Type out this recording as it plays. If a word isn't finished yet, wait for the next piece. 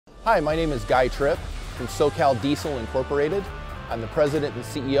Hi, my name is Tripp from SoCal Diesel Incorporated. I'm the president and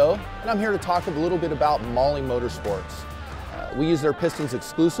CEO, and I'm here to talk a little bit about MAHLE Motorsports. We use their pistons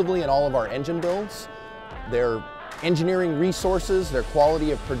exclusively in all of our engine builds. Their engineering resources, their quality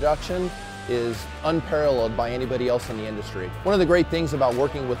of production is unparalleled by anybody else in the industry. One of the great things about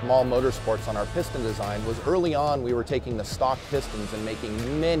working with MAHLE Motorsports on our piston design was early on we were taking the stock pistons and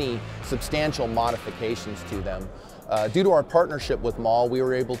making many substantial modifications to them. Due to our partnership with MAHLE, we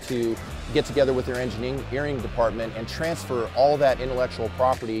were able to get together with their engineering department and transfer all that intellectual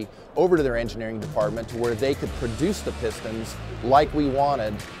property over to their engineering department to where they could produce the pistons like we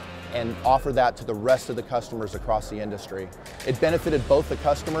wanted and offer that to the rest of the customers across the industry. It benefited both the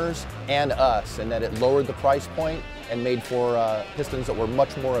customers and us in that it lowered the price point and made for pistons that were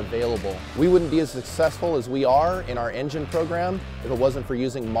much more available. We wouldn't be as successful as we are in our engine program if it wasn't for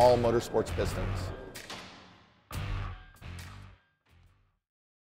using MAHLE Motorsports pistons.